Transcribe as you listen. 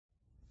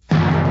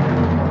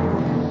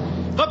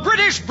The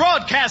British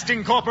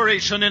Broadcasting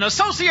Corporation, in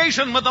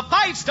association with the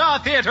Five Star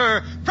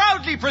Theater,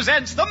 proudly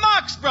presents the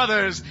Marx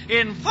Brothers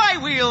in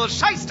Flywheel,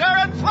 Shyster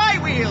and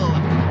Flywheel.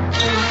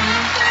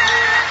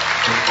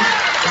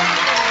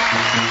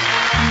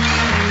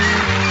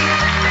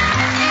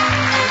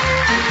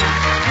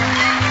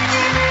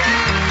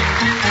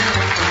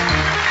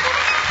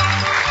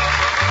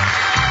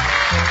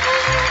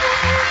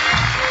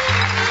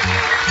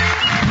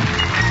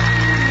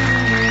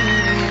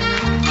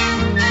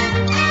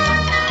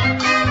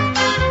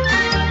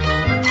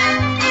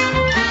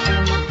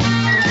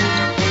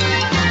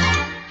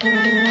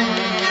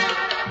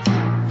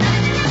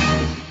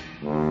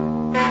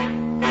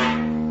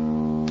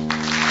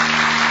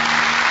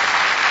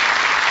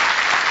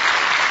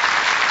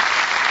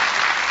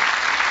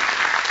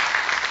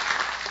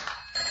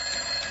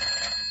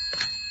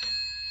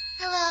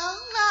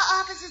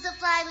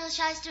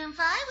 Shyster and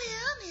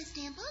Flywheel, Miss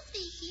Dimple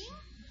speaking.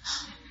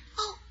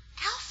 Oh,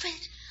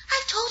 Alfred,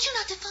 I've told you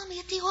not to phone me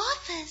at the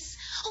office.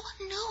 Oh,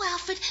 no,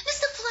 Alfred.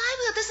 Mr.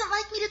 Flywheel doesn't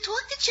like me to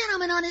talk to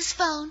gentlemen on his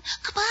phone.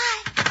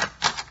 Goodbye.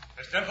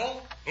 Miss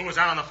Dimple, who was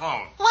out on the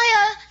phone?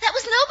 Why, that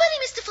was nobody,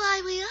 Mr.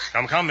 Flywheel.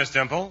 Come, Miss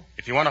Dimple.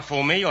 If you want to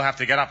fool me, you'll have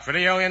to get up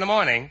pretty early in the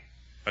morning.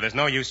 But there's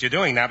no use you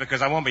doing that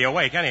because I won't be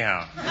awake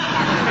anyhow.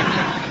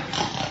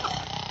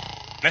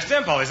 Miss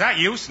Dimple, is that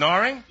you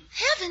snoring?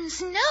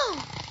 Heavens,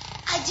 no.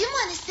 I didn't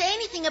want to say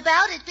anything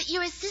about it, but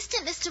your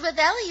assistant, Mr.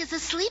 Ravelli, is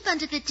asleep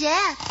under the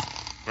desk.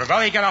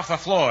 Ravelli, get off the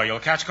floor. You'll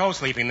catch cold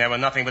sleeping there with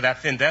nothing but that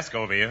thin desk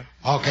over you.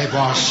 Okay,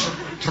 boss.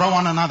 Throw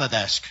on another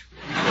desk.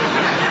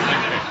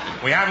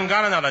 We haven't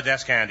got another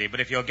desk handy, but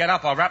if you'll get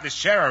up, I'll wrap this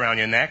chair around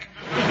your neck.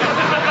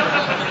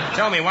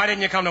 Tell me, why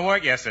didn't you come to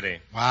work yesterday?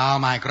 Well,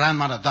 my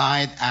grandmother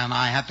died, and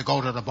I had to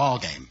go to the ball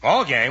game.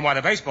 Ball game? Why,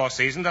 the baseball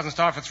season doesn't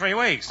start for 3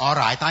 weeks. All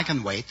right, I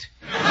can wait.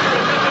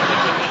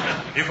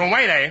 You can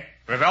wait, eh?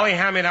 Ravelli,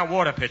 hand me that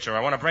water pitcher.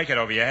 I want to break it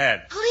over your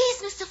head.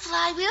 Please, Mr.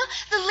 Flywheel.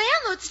 The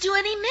landlord's due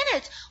any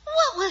minute.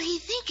 What will he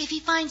think if he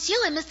finds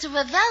you and Mr.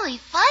 Ravelli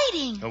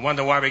fighting? He'll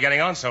wonder why we're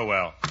getting on so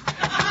well.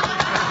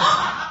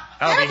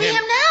 That'll be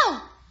him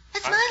now.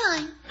 That's my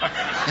line. I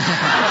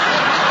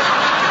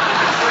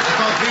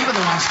thought we were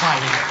the ones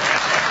fighting.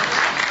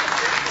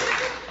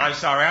 I'm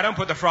sorry. I don't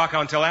put the frock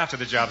on till after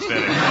the job's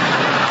finished.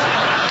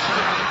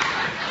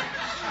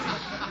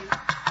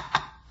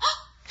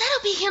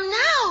 That'll be him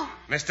now.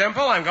 Miss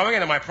Dimple, I'm going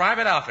into my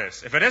private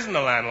office. If it isn't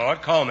the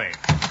landlord, call me.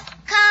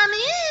 Come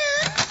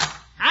in.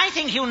 I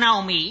think you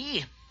know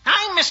me.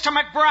 I'm Mr.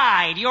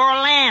 McBride, your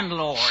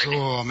landlord.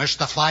 Sure,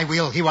 Mr.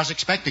 Flywheel, he was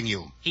expecting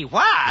you. He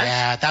was?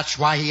 Yeah, that's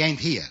why he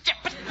ain't here.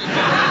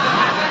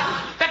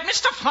 But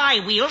Mr.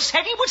 Flywheel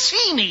said he would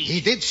see me.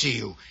 He did see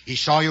you. He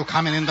saw you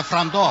coming in the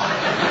front door.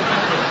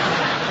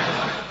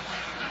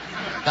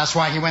 That's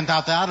why he went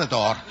out the other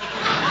door.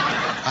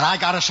 But I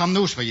got some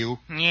news for you.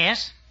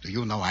 Yes? Do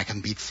you know I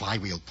can beat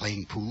Flywheel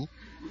playing pool?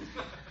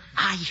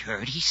 I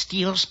heard he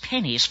steals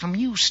pennies from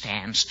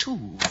newsstands,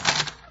 too.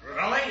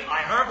 Ravelli,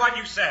 I heard what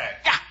you said.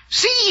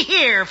 See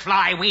here,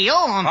 Flywheel.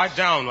 Pipe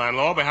down,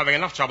 landlord. We're having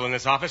enough trouble in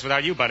this office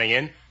without you butting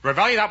in.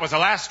 Ravelli, that was the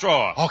last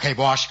straw. Okay,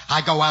 boss.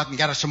 I go out and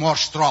get us some more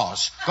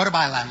straws.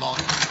 Goodbye,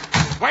 landlord.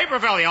 Wait,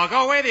 Ravelli, I'll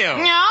go with you.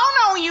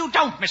 No, you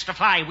don't, Mr.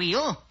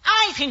 Flywheel.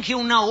 I think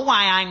you know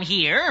why I'm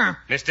here.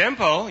 Miss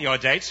Dimple, your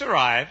date's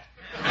arrived.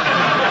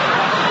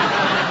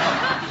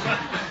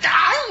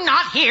 I'm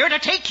not here to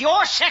take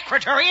your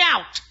secretary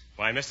out.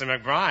 Why, Mr.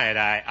 McBride,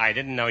 I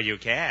didn't know you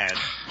cared.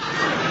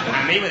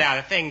 And me without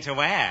a thing to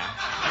wear.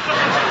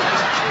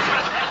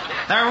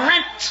 The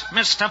rent,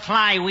 Mr.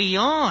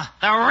 Flywheel.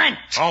 The rent.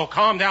 Oh,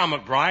 calm down,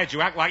 McBride.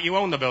 You act like you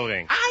own the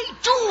building. I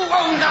do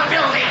own the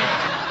building.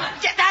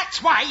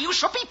 That's why you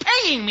should be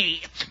paying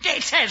me.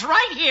 It says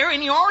right here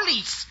in your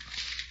lease.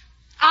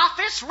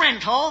 Office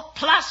rental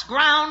plus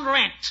ground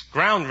rent.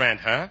 Ground rent,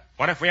 huh?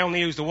 What if we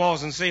only use the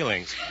walls and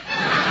ceilings?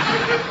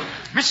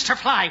 Mr.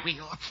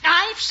 Flywheel,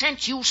 I've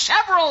sent you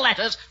several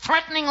letters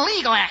threatening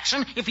legal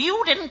action if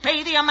you didn't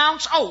pay the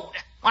amounts owed.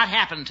 What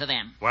happened to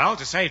them? Well,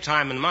 to save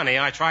time and money,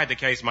 I tried the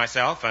case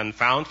myself and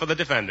found for the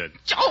defendant.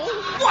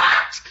 Oh,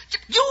 what?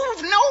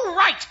 You've no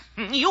right.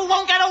 You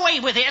won't get away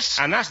with this.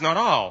 And that's not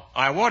all.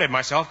 I awarded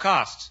myself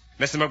costs.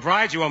 Mr.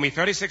 McBride, you owe me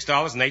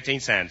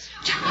 $36.18.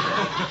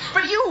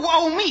 But you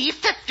owe me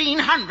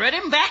 $1,500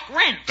 in back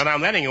rent. Then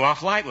I'm letting you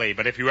off lightly,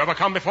 but if you ever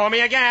come before me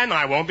again,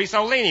 I won't be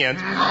so lenient.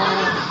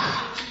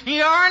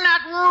 You're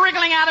not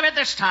wriggling out of it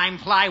this time,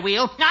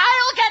 Flywheel.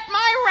 I'll get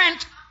my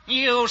rent.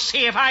 You'll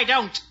see if I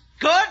don't.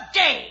 Good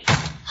day.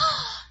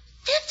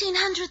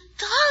 $1,500,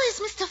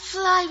 Mr.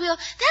 Flywheel.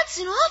 That's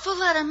an awful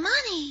lot of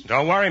money.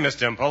 Don't worry, Miss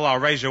Dimple. I'll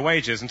raise your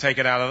wages and take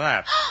it out of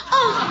that.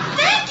 Oh,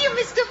 thank you,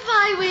 Mr.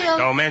 Flywheel.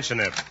 Don't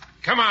mention it.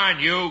 Come on,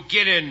 you.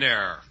 Get in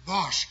there.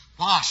 Boss,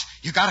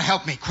 you gotta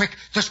help me, quick.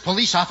 This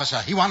police officer,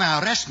 he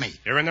wanna arrest me.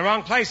 You're in the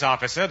wrong place,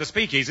 officer. The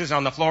speakeasy's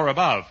on the floor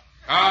above.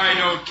 I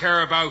don't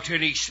care about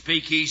any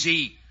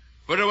speakeasy.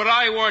 But what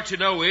I want to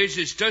know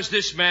is does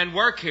this man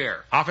work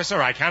here?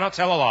 Officer, I cannot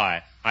tell a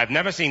lie. I've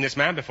never seen this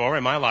man before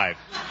in my life.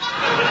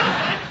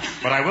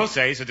 But I will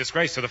say he's a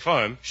disgrace to the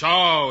firm.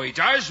 So, he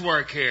does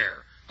work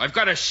here. I've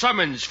got a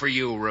summons for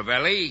you,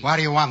 Ravelli. What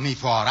do you want me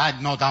for?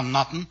 I've no done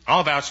nothing.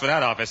 I'll vouch for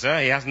that, officer.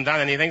 He hasn't done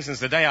anything since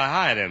the day I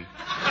hired him.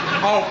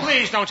 Oh,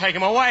 please don't take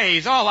him away.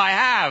 He's all I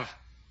have.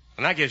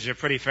 And that gives you a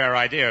pretty fair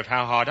idea of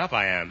how hard up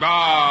I am. Oh,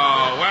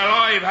 well,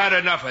 I've had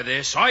enough of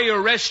this. I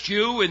arrest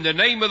you in the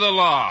name of the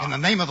law. In the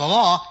name of the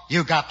law,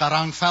 you got the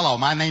wrong fellow.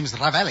 My name's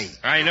Ravelli.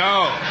 I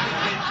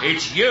know.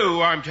 It's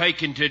you I'm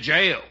taking to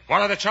jail.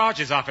 What are the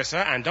charges, officer?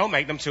 And don't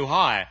make them too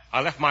high.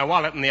 I left my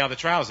wallet in the other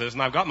trousers,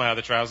 and I've got my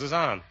other trousers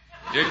on.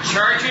 The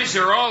charges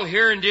are all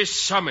here in this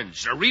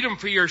summons. Now read them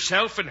for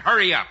yourself and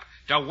hurry up.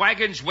 The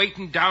wagon's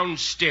waiting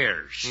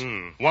downstairs.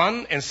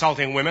 1,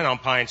 insulting women on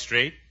Pine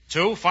Street.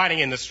 2, fighting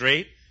in the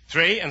street.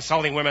 3,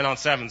 insulting women on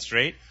 7th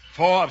Street.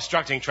 4,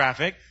 obstructing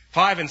traffic.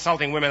 5,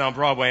 insulting women on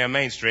Broadway and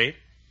Main Street.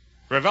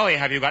 Ravelli,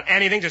 have you got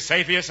anything to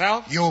say for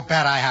yourself? You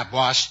bet I have,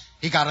 boss.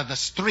 He got in the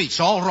streets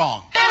all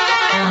wrong.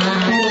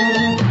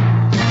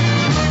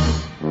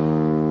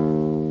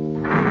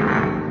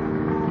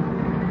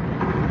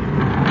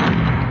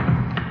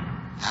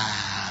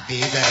 Happy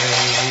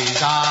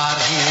days are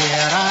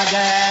here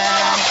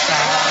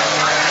again.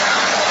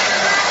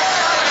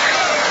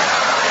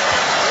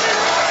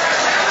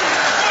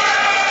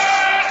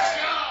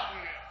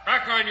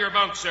 Back on your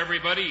bunks,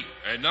 everybody.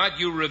 And not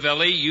you,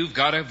 Ravelli. You've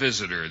got a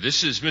visitor.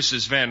 This is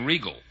Mrs. Van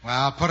Riegel.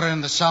 Well, put her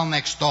in the cell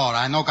next door.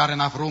 I no got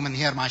enough room in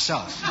here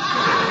myself.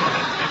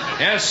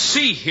 Yes,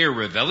 see here,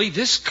 Ravelli.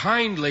 This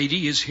kind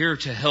lady is here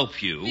to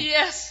help you.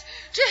 Yes,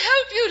 to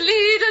help you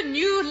lead a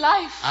new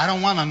life. I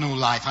don't want a new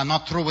life. I'm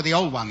not through with the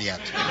old one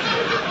yet.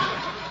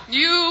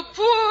 You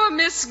poor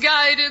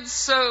misguided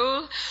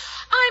soul.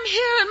 I'm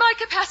here in my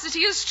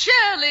capacity as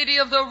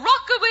chairlady of the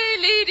Rockaway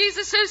Ladies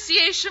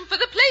Association for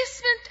the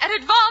placement and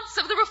advance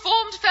of the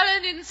reformed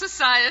felon in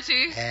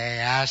society. Hey,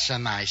 that's so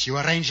nice. You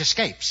arrange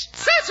escapes.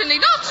 Certainly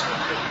not.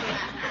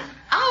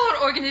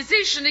 Our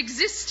organization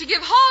exists to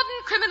give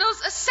hardened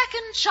criminals a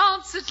second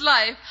chance at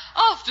life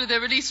after they're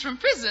released from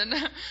prison.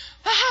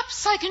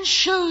 Perhaps I can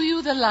show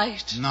you the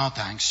light. No,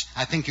 thanks.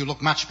 I think you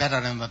look much better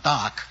in the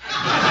dark.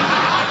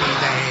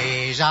 Happy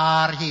days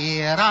are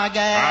here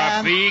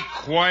again. Be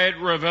quiet,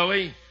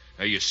 Ravelli.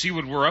 Now, you see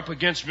what we're up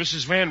against,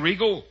 Mrs. Van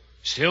Riegel?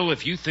 Still,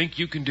 if you think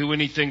you can do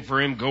anything for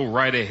him, go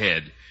right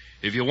ahead.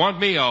 If you want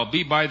me, I'll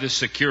be by the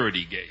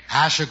security gate.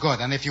 Asher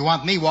good. And if you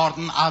want me,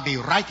 Warden, I'll be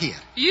right here.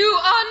 You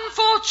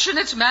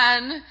unfortunate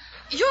man.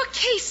 Your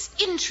case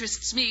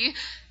interests me.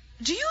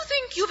 Do you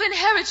think you've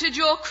inherited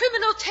your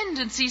criminal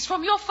tendencies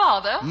from your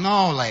father?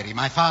 No, lady.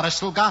 My father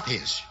still got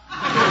his.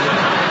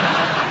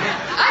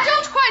 I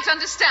don't quite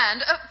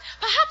understand.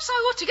 Perhaps I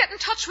ought to get in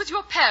touch with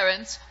your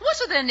parents.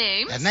 What are their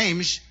names? Their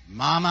names,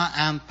 Mama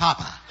and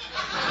Papa.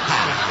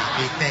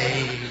 Happy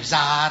days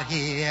are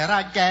here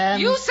again.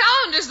 You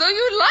sound as though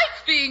you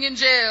like being in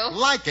jail.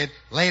 Like it?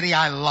 Lady,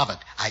 I love it.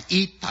 I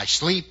eat, I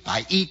sleep,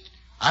 I eat.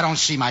 I don't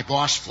see my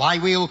boss,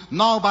 Flywheel.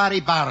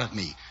 Nobody bothered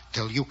me.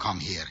 Till you come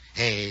here.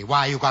 Hey,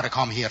 why you gotta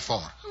come here for?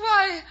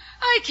 Why,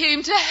 I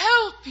came to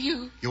help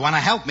you. You wanna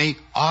help me?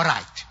 All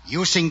right.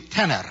 You sing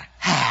tenor.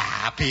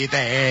 Happy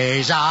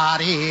days are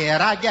here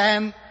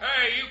again.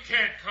 Hey, you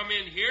can't come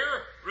in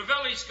here.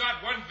 Ravelli's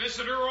got one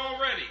visitor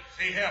already.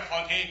 See here,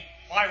 Funky.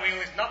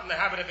 Flywheel is not in the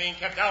habit of being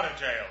kept out of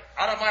jail.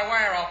 Out of my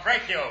way or I'll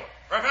break you.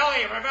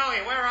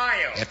 Ravelli, where are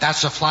you? If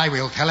that's a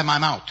Flywheel, tell him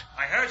I'm out.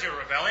 I heard you,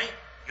 Ravelli.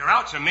 You're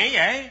out to me,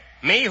 eh?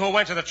 Me who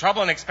went to the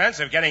trouble and expense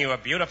of getting you a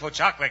beautiful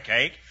chocolate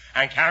cake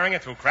and carrying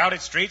it through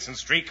crowded streets and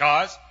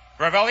streetcars.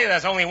 Ravelli,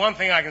 there's only one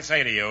thing I can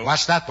say to you.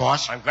 What's that,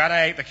 boss? I'm glad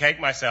I ate the cake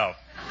myself.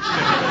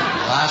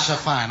 That's a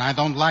fine. I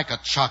don't like a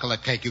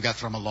chocolate cake you get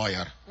from a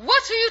lawyer.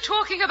 What are you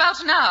talking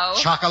about now?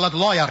 Chocolate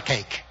lawyer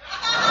cake.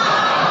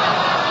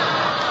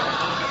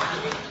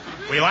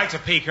 We like to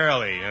peak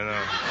early, you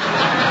know.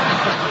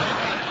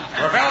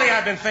 Ravelli,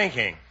 I've been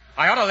thinking.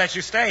 I ought to let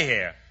you stay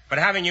here. But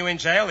having you in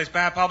jail is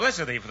bad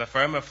publicity for the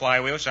firm of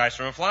Flywheel,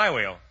 Shyster and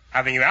Flywheel.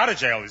 Having you out of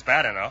jail is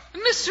bad enough.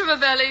 Mr.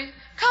 Ravelli,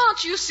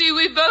 can't you see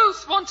we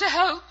both want to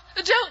help?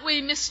 Don't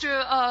we, Mr.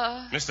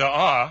 Mr.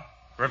 R?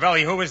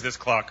 Ravelli, who is this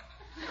clock?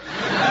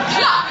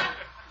 Clark!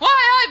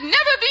 Why, I've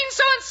never been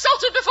so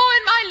insulted before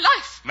in my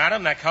life.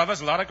 Madam, that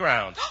covers a lot of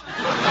ground.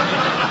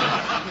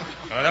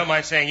 I don't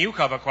mind saying you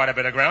cover quite a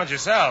bit of ground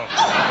yourself.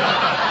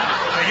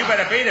 So you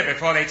better beat it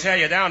before they tear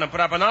you down and put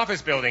up an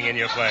office building in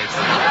your place.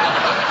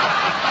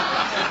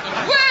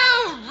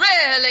 Well,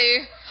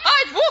 really,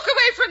 I'd walk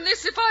away from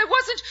this if I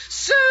wasn't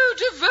so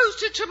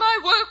devoted to my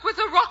work with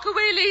the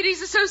Rockaway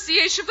Ladies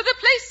Association for the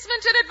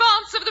placement and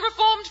advance of the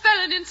reformed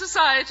felon in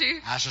society.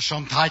 That's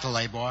some title,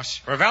 eh,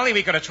 boss? Ravelli,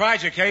 we could have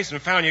tried your case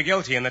and found you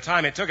guilty in the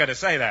time it took her to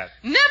say that.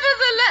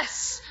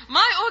 Nevertheless,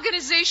 my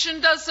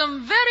organization does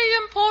some very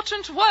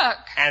important work.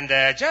 And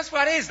just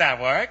what is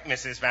that work,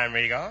 Mrs. Van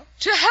Riegel?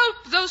 To help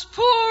those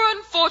poor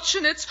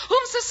unfortunates whom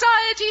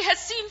society has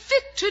seen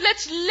fit to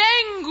let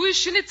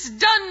languish in its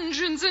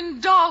dungeons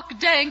and dark,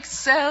 dank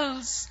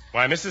cells.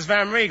 Why, Mrs.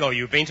 Van Riegel,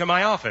 you've been to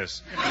my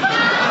office.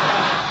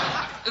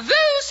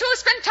 Those who have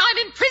spent time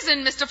in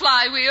prison, Mr.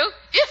 Flywheel,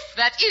 if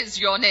that is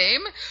your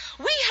name,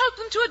 we help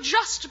them to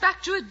adjust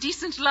back to a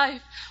decent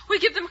life. We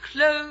give them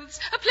clothes,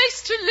 a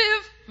place to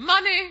live,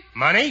 money.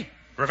 Money?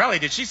 Ravelli,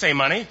 did she say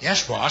money?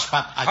 Yes, boss,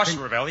 but Hush,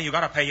 Ravelli, you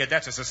got to pay your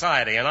debt to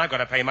society, and I've got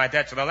to pay my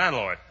debt to the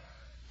landlord.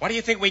 What do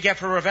you think we get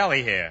for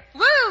Ravelli here?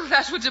 Well,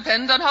 that would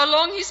depend on how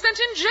long he spent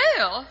in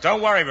jail.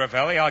 Don't worry,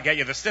 Ravelli. I'll get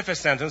you the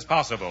stiffest sentence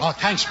possible. Oh,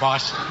 thanks,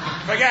 boss.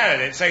 Forget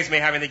it. It saves me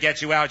having to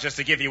get you out just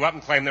to give you up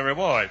and claim the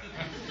reward.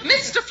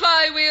 Mr.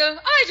 Flywheel,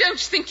 I don't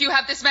think you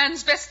have this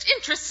man's best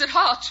interests at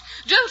heart.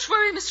 Don't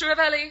worry, Mr.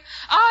 Ravelli.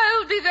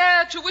 I'll be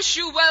there to wish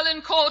you well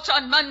in court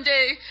on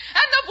Monday, and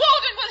the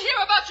warden will hear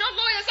about your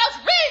lawyer's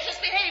outrageous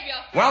behavior.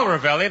 Well,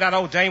 Ravelli, that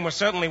old dame was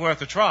certainly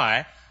worth a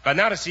try. But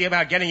now to see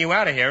about getting you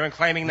out of here and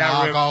claiming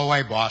that... No, go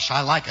away, boss.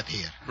 I like it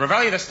here.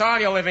 Ravelli, the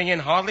style you're living in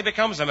hardly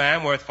becomes a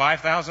man worth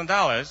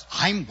 $5,000.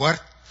 I'm worth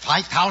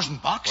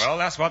 $5,000? Well,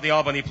 that's what the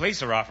Albany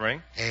police are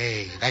offering.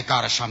 Hey, they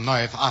got us some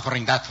nerve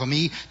offering that for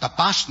me. The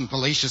Boston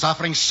police is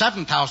offering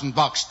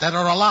 $7,000 dead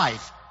or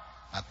alive.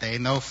 But they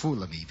no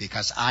fool of me,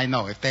 because I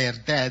know if they're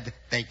dead,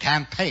 they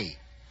can't pay.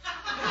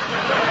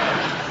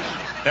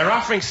 They're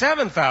offering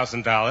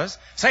 $7,000?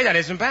 Say, that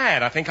isn't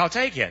bad. I think I'll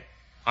take it.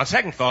 On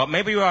second thought,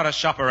 maybe you ought to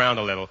shop around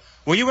a little.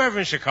 Were you ever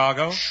in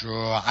Chicago?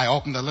 Sure, I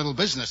opened a little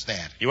business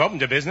there. You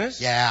opened a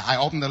business? Yeah, I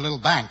opened a little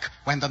bank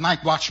when the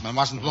night watchman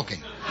wasn't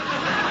looking.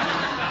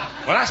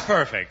 Well, that's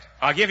perfect.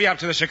 I'll give you up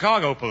to the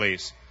Chicago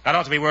police. That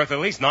ought to be worth at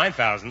least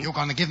 $9,000. You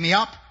gonna give me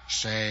up?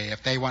 Say,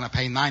 if they want to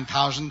pay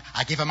 $9,000,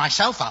 I give it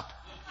myself up.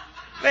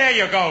 There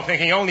you go,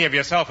 thinking only of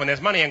yourself when there's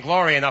money and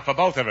glory enough for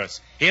both of us.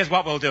 Here's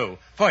what we'll do.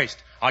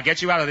 First, I'll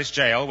get you out of this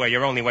jail where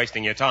you're only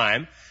wasting your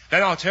time.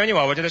 Then I'll turn you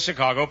over to the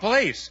Chicago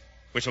police,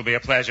 which will be a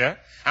pleasure.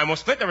 And we'll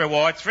split the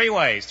reward 3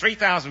 ways.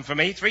 $3,000 for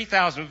me,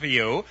 $3,000 for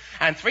you,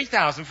 and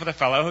 $3,000 for the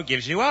fellow who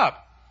gives you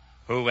up.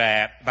 Who,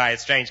 by a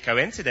strange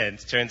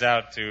coincidence, turns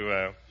out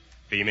to,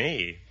 be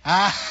me.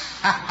 What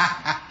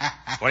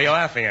are you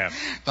laughing at?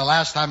 The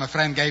last time a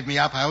friend gave me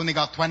up, I only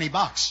got $20.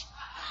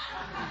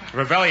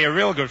 Ravelli, a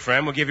real good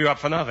friend, will give you up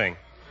for nothing.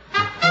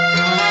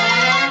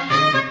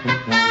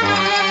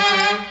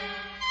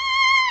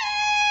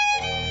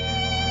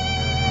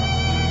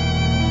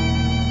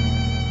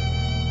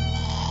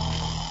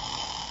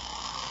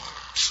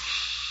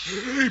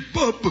 Hey,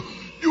 Bub,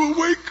 you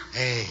awake?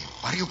 Hey,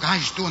 what are you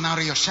guys doing out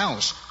of your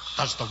cells?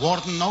 Does the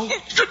warden know?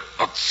 You're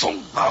not so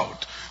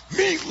loud.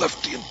 Me,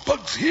 Lefty, and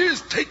Bugs here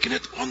is taking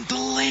it on the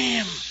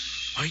lamb.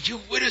 Are you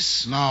with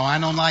us? No, I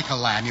don't like a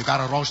lamb. You got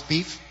a roast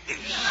beef? No,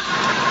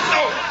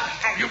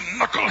 you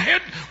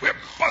knucklehead. We're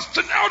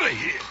busting out of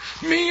here.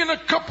 Me and a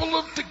couple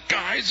of the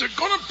guys are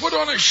going to put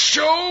on a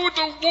show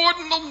the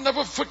warden will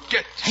never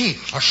forget. Hey,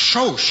 a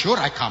show? Sure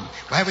I come.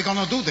 Where are we going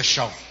to do this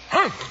show?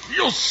 Huh?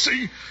 You'll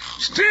see.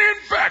 Stand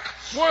back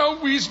while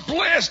we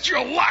blast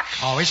your lock.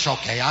 Oh, it's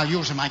okay. I'll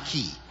use my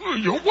key.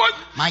 Your what?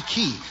 My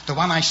key. The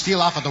one I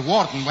steal off of the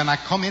warden when I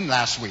come in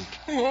last week.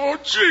 Oh,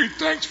 gee,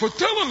 thanks for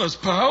telling us,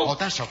 pal. Oh,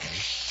 that's okay.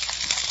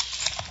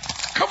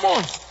 Come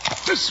on.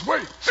 This way.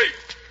 Hey,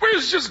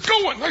 where's this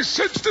going? I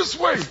said this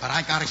way. But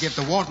I got to give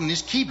the warden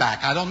his key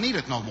back. I don't need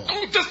it no more.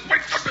 Oh, this way.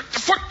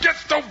 Forget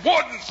the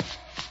warden.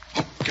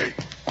 Okay,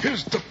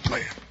 here's the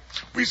plan.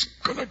 We's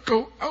gonna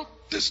go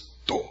out this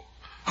door,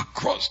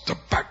 across the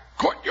back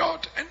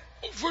courtyard, and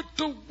over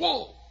the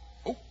wall.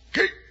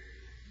 Okay?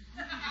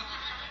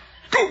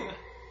 Go!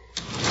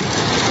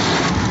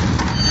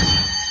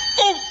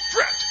 Oh,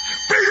 drat!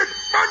 Beat it!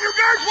 Man, you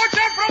guys, watch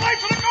out for the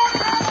lights of the door!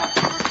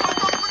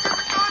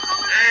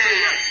 Hey,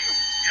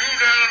 you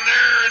down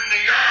there in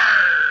the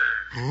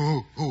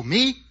yard. Who,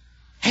 me?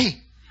 Hey,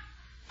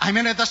 I'm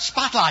in at the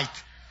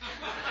spotlight.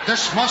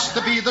 This must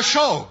be the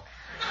show.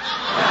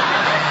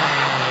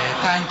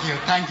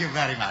 Thank you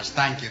very much.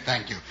 Thank you.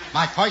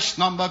 My first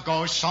number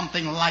goes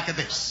something like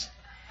this.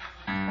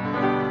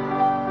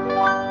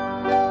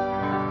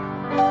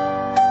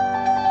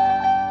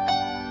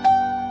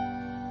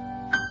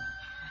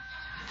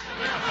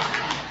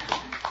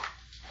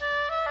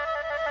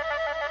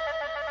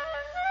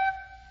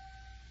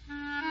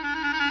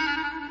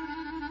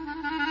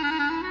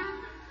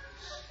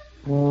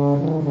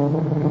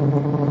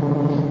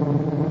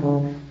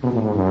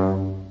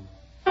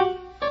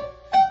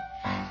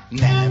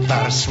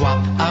 Never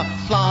swat a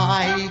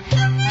fly.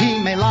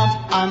 He may love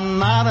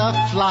another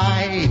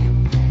fly.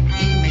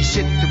 He may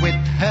sit with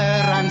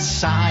her and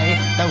sigh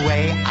the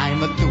way I'm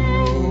do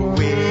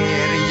with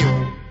you.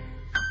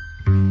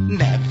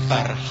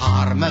 Never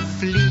harm a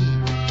flea.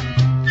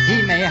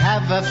 He may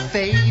have a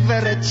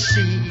favorite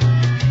she.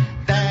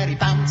 That he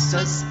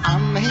bounces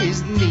on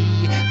his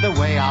knee the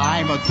way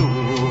I'm do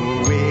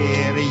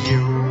with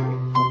you.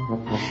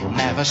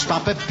 Never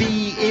stop a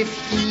bee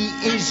if he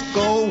is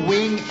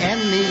going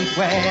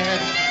anywhere.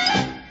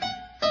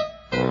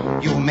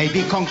 You may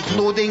be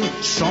concluding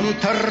some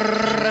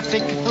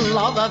terrific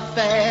love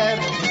affair.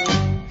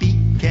 Be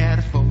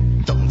careful,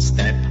 don't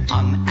step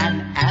on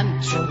an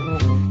ant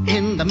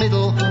in the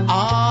middle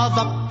of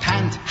a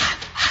pant.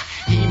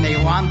 He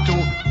may want to,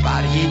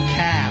 but he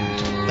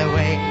can't, the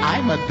way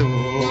I'm a do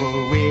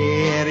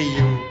with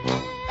you.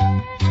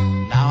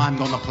 I'm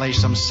gonna play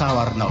some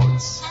sour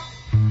notes.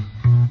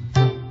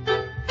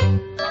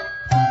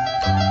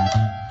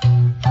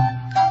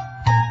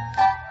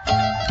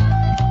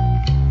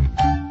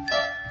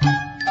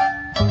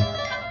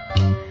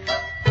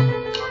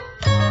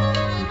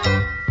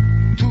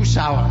 Too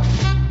sour.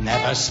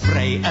 Never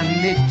spray a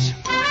nit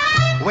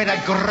with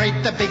a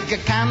great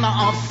big can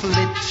of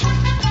flit.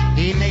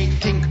 He may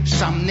think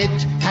some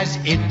nit has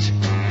it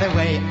the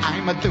way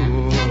I'm a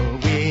do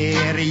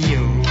with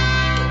you.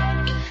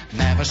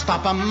 Never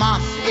stop a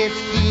moth if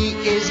he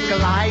is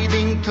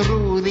gliding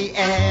through the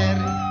air.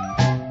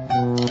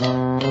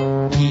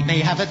 He may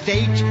have a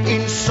date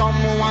in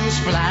someone's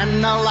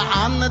flannel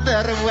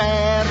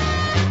underwear.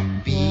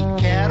 Be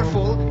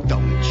careful,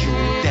 don't you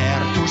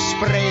dare to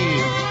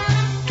spray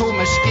two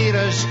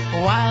mosquitoes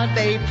while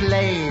they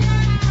play.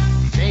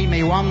 They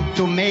may want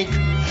to make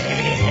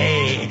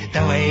hey,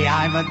 the way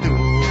I'm a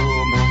doom.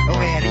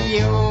 Where are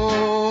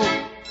you?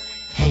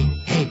 Hey,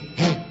 hey,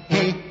 hey,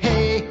 hey,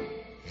 hey.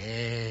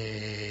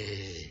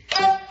 Hey.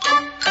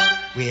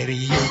 Where are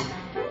you?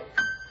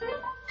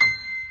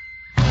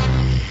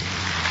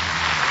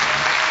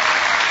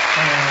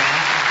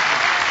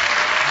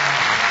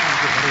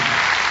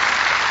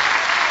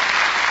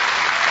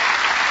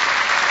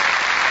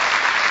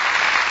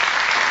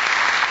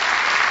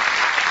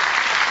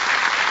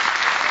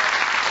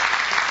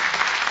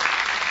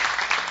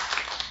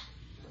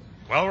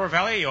 Well,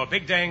 Ravelli, you're a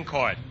big day in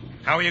court.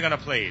 How are you going to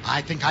plead?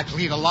 I think I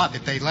plead a lot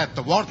if they let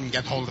the warden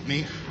get hold of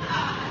me.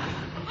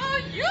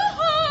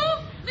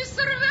 Yoo-hoo! Mr.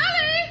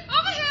 Ravelli,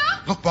 over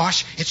here. Look,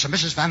 boss, it's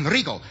Mrs. Van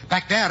Riegel,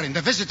 back there in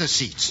the visitor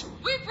seats.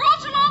 We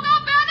brought along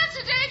our banner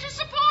today to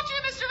support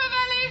you, Mr.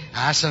 Ravelli.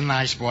 That's a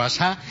nice boss,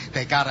 huh?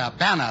 They got a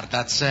banner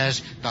that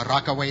says the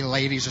Rockaway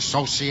Ladies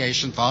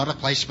Association for the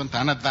Placement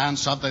and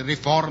Advance of the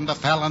Reformed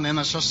Felon in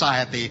a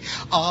Society.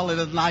 All in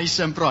a nice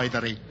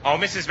embroidery. Oh,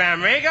 Mrs.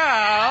 Van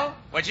Riegel,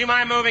 would you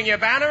mind moving your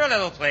banner a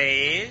little,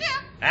 please?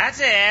 Yeah. That's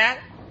it. A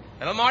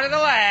little more to the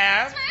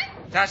left.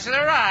 Right. Touch to the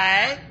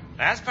right.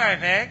 That's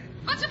perfect.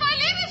 But if I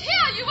leave it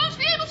here, you won't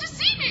be able to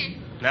see me.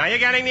 Now you're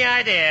getting the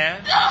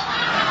idea.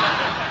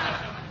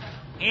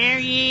 Hear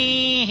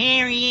ye,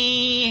 hear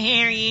ye,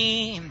 hear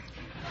ye.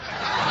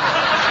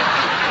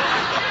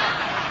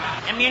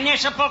 The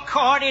municipal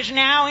court is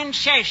now in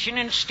session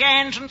and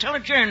stands until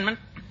adjournment.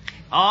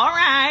 All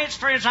rise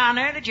for His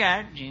Honor the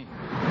Judge.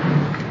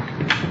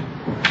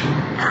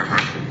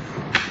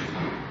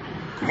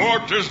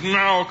 Court is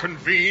now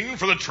convened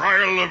for the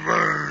trial of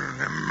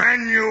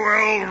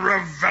Emmanuel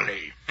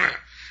Ravelli,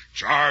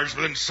 charged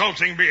with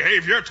insulting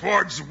behavior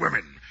towards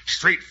women,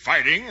 street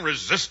fighting,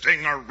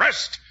 resisting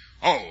arrest,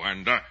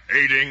 and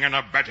aiding and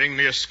abetting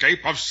the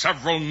escape of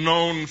several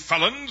known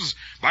felons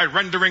by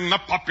rendering the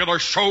popular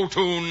show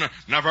tune,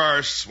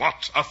 Never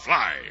Swat a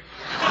Fly.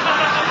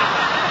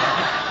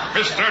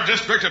 Mr.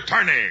 District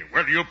Attorney,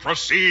 will you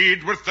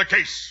proceed with the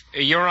case?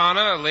 Your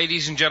Honor,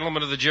 ladies and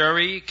gentlemen of the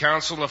jury,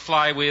 Counselor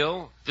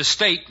Flywheel, the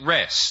state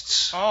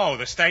rests. Oh,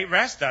 the state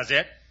rests, does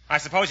it? I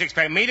suppose you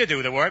expect me to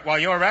do the work while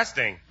you're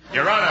resting.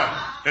 Your Honor,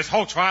 this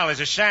whole trial is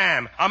a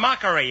sham, a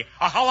mockery,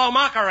 a hollow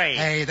mockery.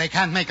 Hey, they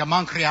can't make a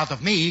mockery out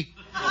of me.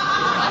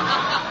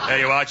 There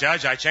you are,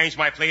 Judge. I changed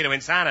my plea to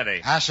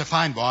insanity. That's a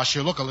fine, boss.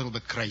 You look a little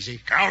bit crazy.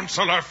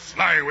 Counselor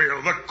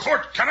Flywheel, the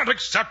court cannot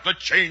accept a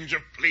change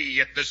of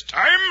plea at this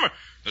time.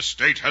 The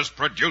state has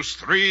produced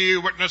 3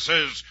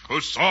 witnesses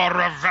who saw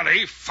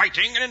Ravelli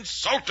fighting and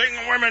insulting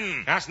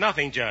women. That's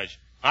nothing, Judge.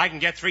 I can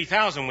get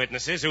 3,000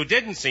 witnesses who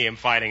didn't see him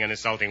fighting and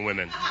insulting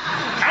women.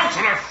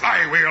 Counselor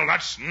Flywheel,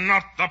 that's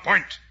not the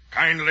point.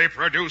 Kindly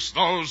produce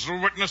those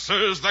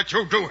witnesses that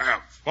you do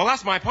have. Well,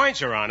 that's my point,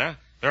 Your Honor.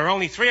 There are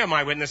only 3 of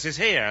my witnesses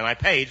here, and I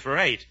paid for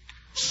 8.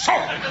 So,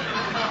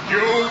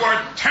 you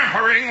were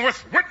tampering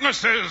with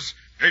witnesses.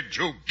 Did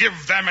you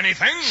give them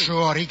anything?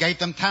 Sure, he gave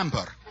them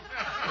tamper.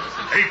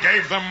 He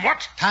gave them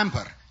what?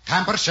 Tamper.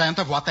 10%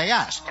 of what they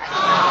asked.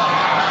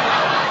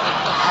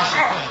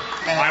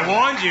 I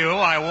warned you.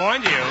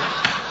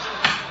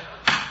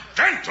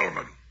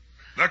 Gentlemen,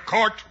 the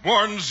court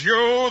warns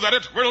you that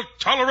it will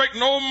tolerate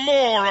no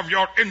more of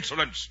your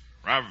insolence.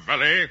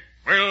 Ravelli,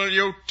 will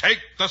you take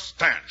the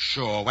stand?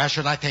 Sure, where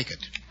should I take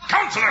it?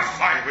 Counselor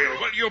Flywheel,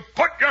 will you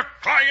put your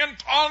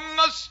client on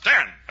the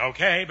stand?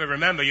 Okay, but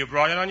remember, you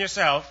brought it on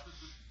yourself.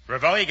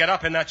 Ravelli, get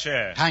up in that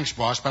chair. Thanks,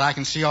 boss, but I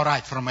can see all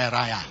right from where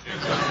I am.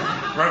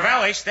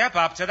 Ravelli, step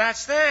up to that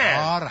stand.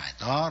 All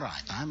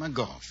right. I'm a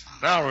golf.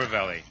 Now,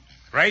 Ravelli,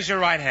 raise your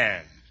right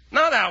hand.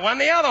 No, that one,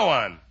 the other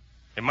one.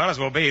 It might as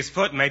well be his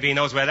foot. Maybe he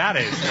knows where that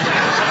is.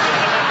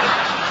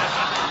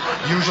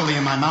 Usually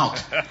in my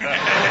mouth.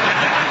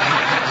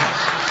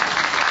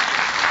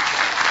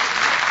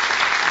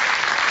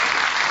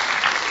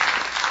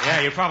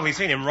 Yeah, you've probably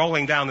seen him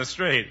rolling down the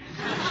street.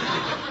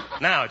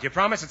 Now, do you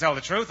promise to tell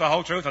the truth, the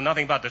whole truth, or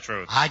nothing but the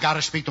truth? I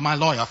gotta speak to my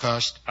lawyer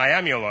first. I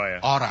am your lawyer.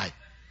 All right.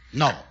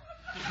 No.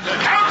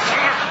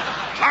 Counselor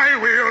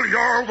Flywheel,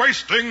 you're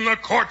wasting the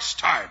court's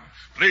time.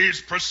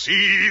 Please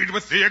proceed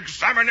with the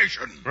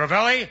examination.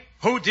 Ravelli,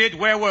 who did,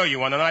 where were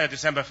you on the night of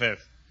December 5th?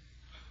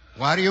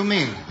 What do you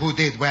mean, who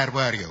did, where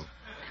were you?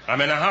 I'm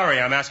in a hurry.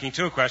 I'm asking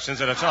 2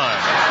 questions at a time.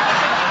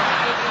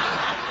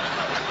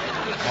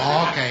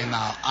 Okay,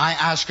 now, I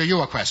ask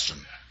you a question.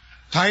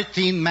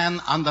 13 men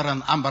under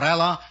an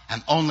umbrella,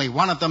 and only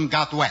one of them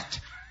got wet.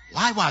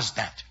 Why was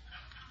that?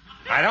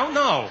 I don't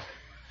know.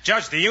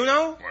 Judge, do you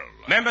know?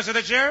 Members of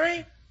the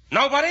jury?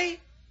 Nobody?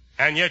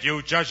 And yet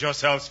you judge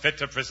yourselves fit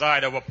to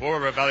preside over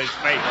poor Ravelli's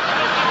fate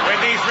with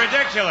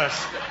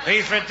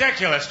these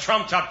ridiculous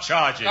trumped-up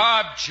charges.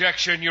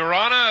 Objection, Your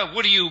Honor.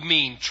 What do you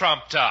mean,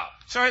 trumped up?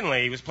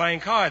 Certainly, he was playing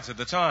cards at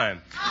the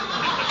time.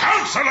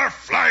 Counselor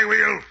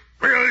Flywheel,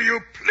 will you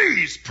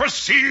please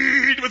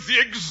proceed with the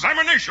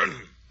examination?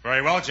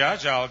 Very well,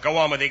 Judge. I'll go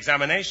on with the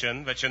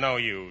examination, but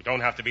you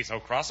don't have to be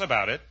so cross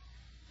about it.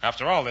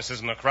 After all, this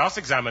isn't a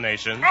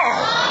cross-examination.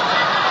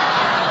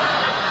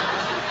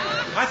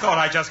 I thought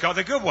I just got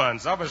the good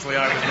ones. Obviously,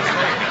 I was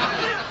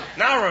mistaken.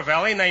 Now,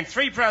 Ravelli, name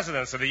 3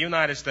 presidents of the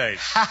United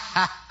States.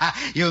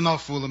 You're no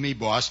fooling me,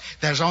 boss.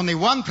 There's only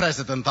one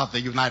president of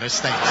the United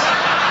States.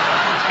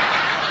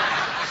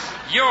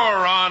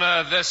 Your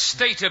Honor, the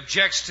state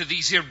objects to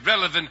these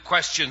irrelevant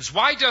questions.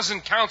 Why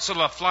doesn't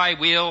Counselor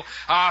Flywheel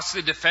ask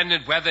the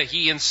defendant whether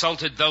he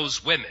insulted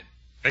those women?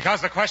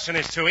 Because the question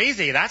is too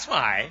easy, that's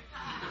why.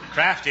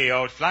 Crafty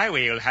old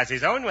Flywheel has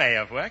his own way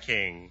of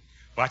working.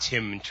 Watch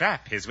him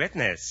trap his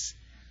witness.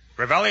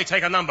 Ravelli,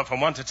 take a number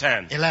from 1 to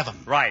 10.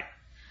 11. Right.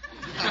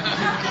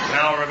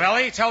 Now,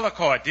 Ravelli, tell the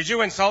court, did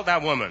you insult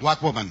that woman?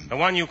 What woman? The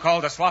one you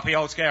called a sloppy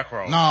old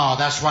scarecrow. No,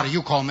 that's what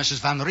you call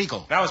Mrs. Van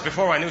Riegel. That was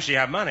before I knew she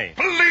had money.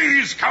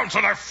 Please,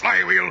 Counselor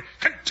Flywheel,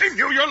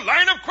 continue your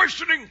line of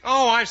questioning.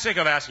 Oh, I'm sick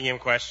of asking him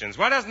questions.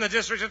 Why doesn't the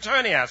district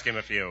attorney ask him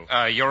a few?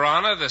 Your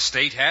Honor, the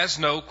state has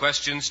no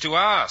questions to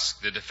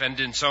ask. The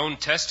defendant's own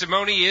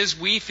testimony is,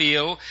 we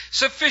feel,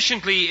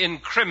 sufficiently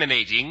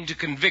incriminating to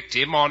convict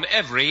him on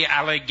every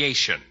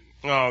allegation.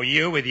 Oh,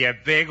 you with your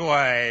big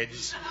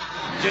words.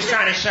 Just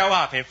trying to show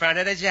up in front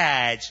of the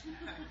judge.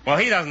 Well,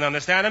 he doesn't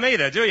understand him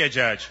either, do you,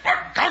 Judge?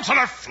 But,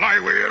 Counselor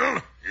Flywheel,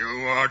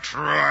 you are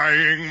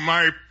trying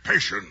my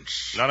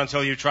patience. Not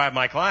until you tried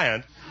my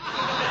client.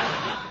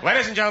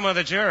 Ladies and gentlemen of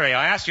the jury,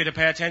 I ask you to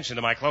pay attention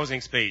to my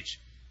closing speech.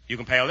 You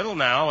can pay a little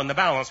now and the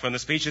balance when the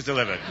speech is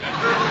delivered.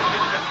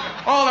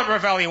 All that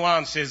Ravelli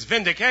wants is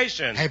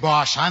vindication. Hey,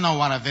 boss, I don't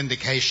want a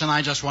vindication.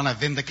 I just want to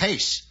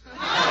vindicate.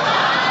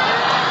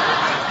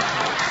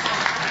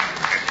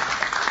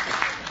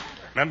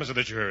 Members of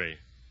the jury,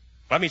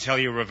 let me tell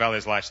you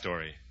Ravelli's life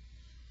story.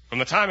 From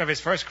the time of his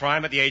first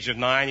crime at the age of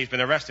 9, he's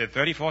been arrested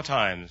 34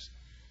 times.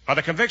 By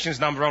the convictions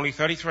number, only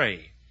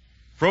 33.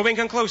 Proving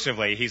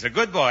conclusively he's a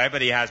good boy,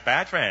 but he has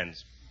bad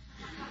friends.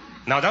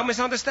 Now, don't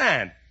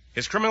misunderstand.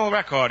 His criminal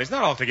record is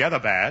not altogether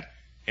bad.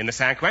 In the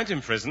San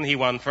Quentin prison, he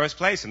won first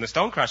place in the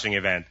stone-crushing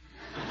event.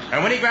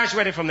 And when he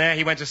graduated from there,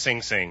 he went to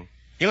Sing Sing.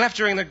 He left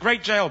during the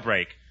great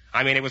jailbreak.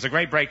 I mean, it was a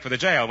great break for the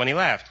jail when he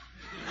left.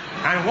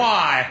 And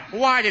why?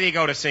 Why did he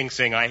go to Sing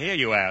Sing, I hear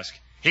you ask?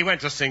 He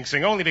went to Sing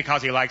Sing only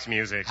because he likes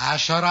music.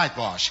 That's all right,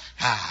 boss.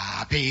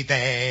 Happy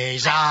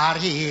days are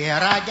here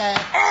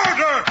again.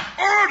 Order!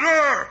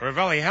 Order!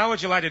 Ravelli, how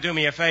would you like to do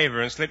me a favor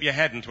and slip your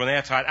head into an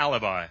airtight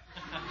alibi?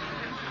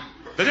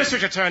 The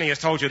district attorney has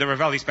told you that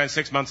Ravelli spent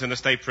 6 months in the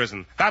state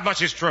prison. That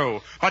much is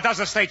true. But does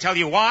the state tell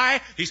you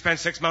why he spent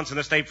 6 months in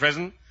the state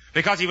prison?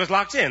 Because he was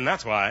locked in,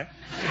 that's why.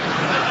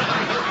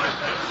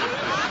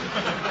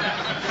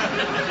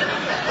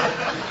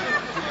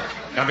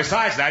 And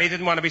besides that, he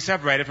didn't want to be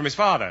separated from his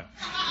father.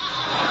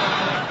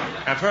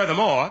 And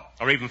furthermore,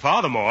 or even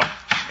farthermore...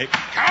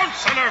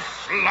 Counselor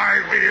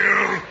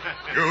Flywheel,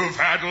 you've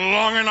had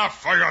long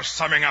enough for your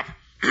summing up.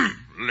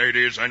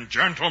 Ladies and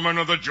gentlemen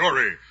of the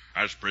jury,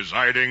 as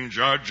presiding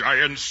judge,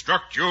 I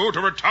instruct you to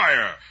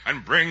retire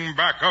and bring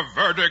back a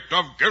verdict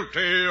of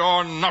guilty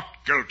or not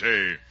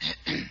guilty.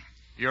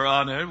 Your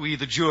Honor, we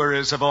the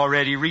jurors have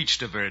already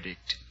reached a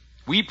verdict.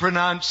 We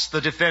pronounce the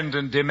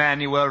defendant,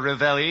 Emmanuel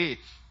Ravelli,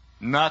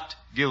 not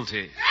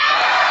guilty.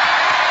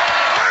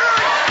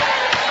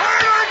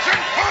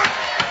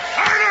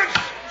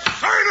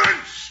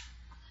 Silence!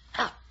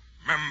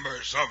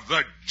 Members of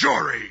the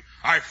jury,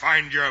 I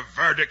find your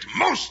verdict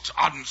most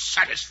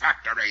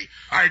unsatisfactory.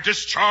 I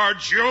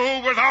discharge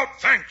you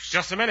without thanks.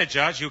 Just a minute,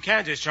 Judge. You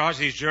can't discharge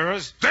these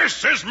jurors.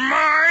 This is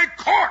my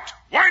court.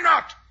 Why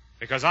not?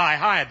 Because I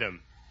hired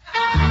them.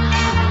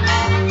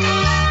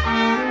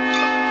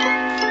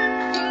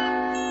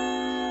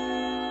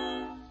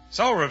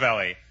 So,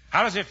 Ravelli,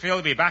 how does it feel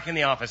to be back in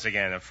the office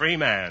again, a free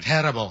man?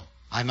 Terrible.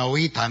 I no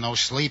eat, I no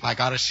sleep. I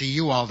gotta see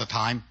you all the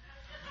time.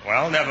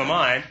 Well, never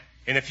mind.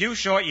 In a few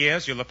short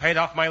years, you'll have paid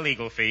off my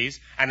legal fees,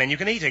 and then you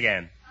can eat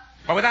again.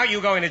 But without you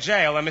going to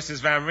jail and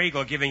Mrs. Van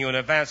Riegel giving you an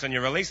advance on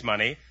your release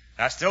money,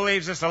 that still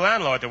leaves us the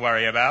landlord to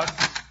worry about.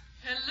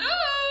 Hello?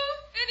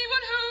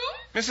 Anyone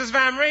who? Mrs.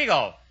 Van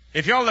Riegel,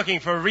 if you're looking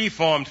for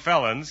reformed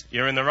felons,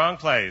 you're in the wrong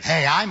place.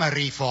 Hey, I'm a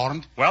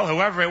reformed. Well,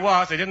 whoever it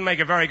was, they didn't make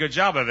a very good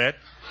job of it.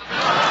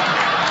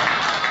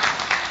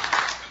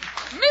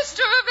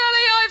 Mr.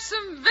 Ravelli, I've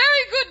some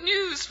very good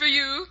news for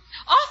you.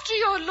 After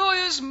your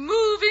lawyer's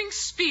moving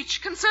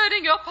speech concerning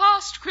concerning your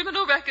past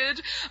criminal record,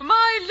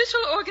 my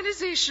little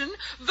organization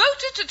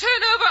voted to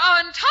turn over our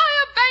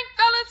entire bank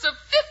balance of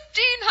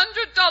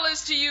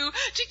 $1,500 to you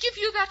to give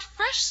you that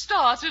fresh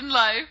start in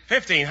life.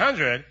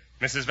 $1,500?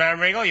 Mrs. Van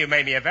Riegel, you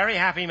made me a very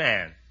happy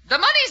man. The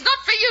money's not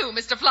for you,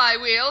 Mr.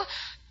 Flywheel.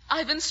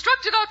 I've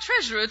instructed our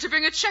treasurer to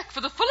bring a check for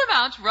the full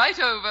amount right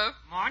over.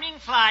 Morning,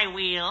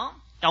 Flywheel.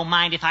 Don't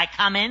mind if I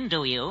come in,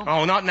 do you?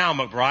 Oh, not now,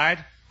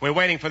 McBride. We're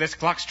waiting for this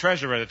clock's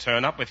treasurer to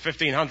turn up with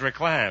 1,500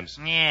 clams.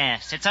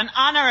 Yes, it's an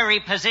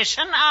honorary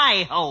position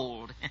I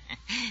hold.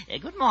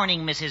 Good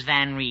morning, Mrs.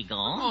 Van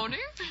Riegel. Good morning.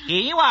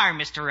 Here you are,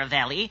 Mr.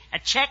 Ravelli. A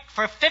check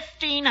for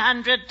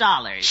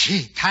 $1,500. Gee,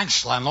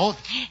 thanks, landlord.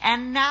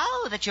 And now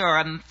that you're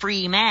a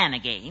free man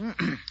again,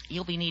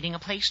 you'll be needing a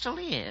place to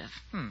live.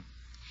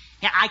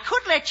 Yeah, I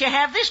could let you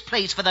have this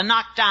place for the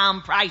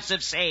knockdown price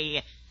of,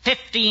 say,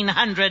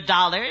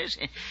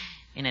 $1,500.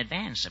 In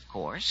advance, of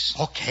course.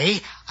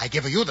 Okay, I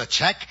give you the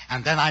check,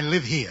 and then I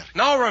live here.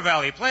 No,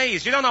 Ravelli,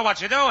 please. You don't know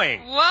what you're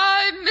doing.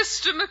 Why,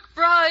 Mr.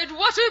 McBride,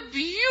 what a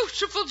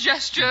beautiful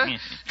gesture.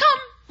 Come,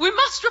 we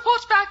must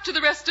report back to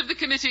the rest of the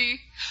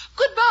committee.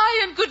 Goodbye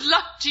and good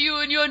luck to you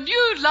in your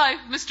new life,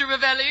 Mr.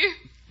 Ravelli.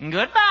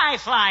 Goodbye,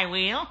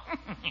 Flywheel.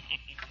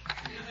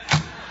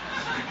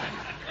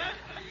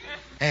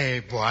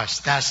 Hey,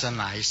 boss, that's a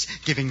nice,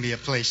 giving me a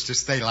place to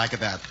stay like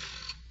that.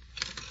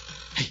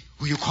 Hey,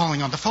 who you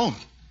calling on the phone?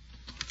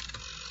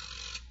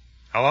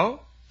 Hello?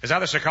 Is that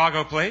the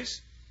Chicago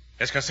police?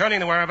 It's concerning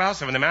the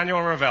whereabouts of an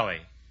Emmanuel Ravelli.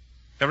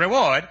 The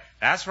reward?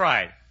 That's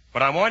right.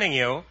 But I'm warning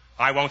you,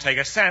 I won't take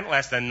a cent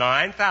less than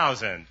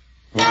 $9,000.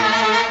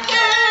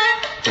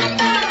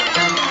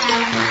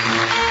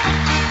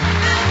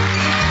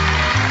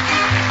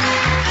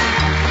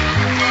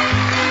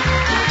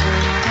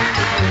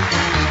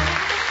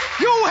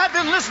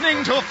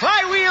 Listening to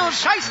Flywheel,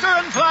 Shyster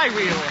and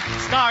Flywheel,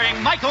 starring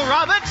Michael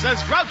Roberts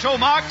as Groucho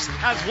Marx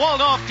as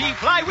Waldorf D.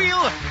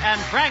 Flywheel and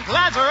Frank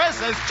Lazarus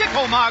as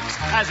Chico Marx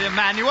as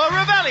Emmanuel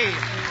Ravelli.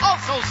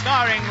 Also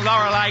starring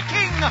Lorelei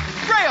King,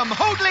 Graham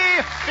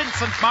Hoadley,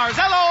 Vincent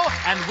Marzello,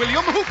 and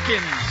William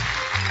Hoopkins.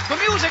 The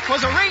music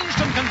was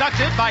arranged and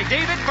conducted by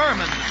David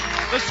Berman.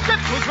 The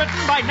script was written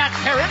by Nat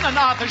Perrin and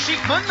Arthur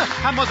Sheikman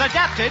and was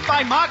adapted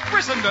by Mark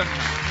Brissenden.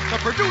 The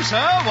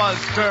producer was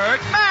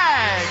Dirk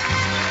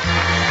Maggs.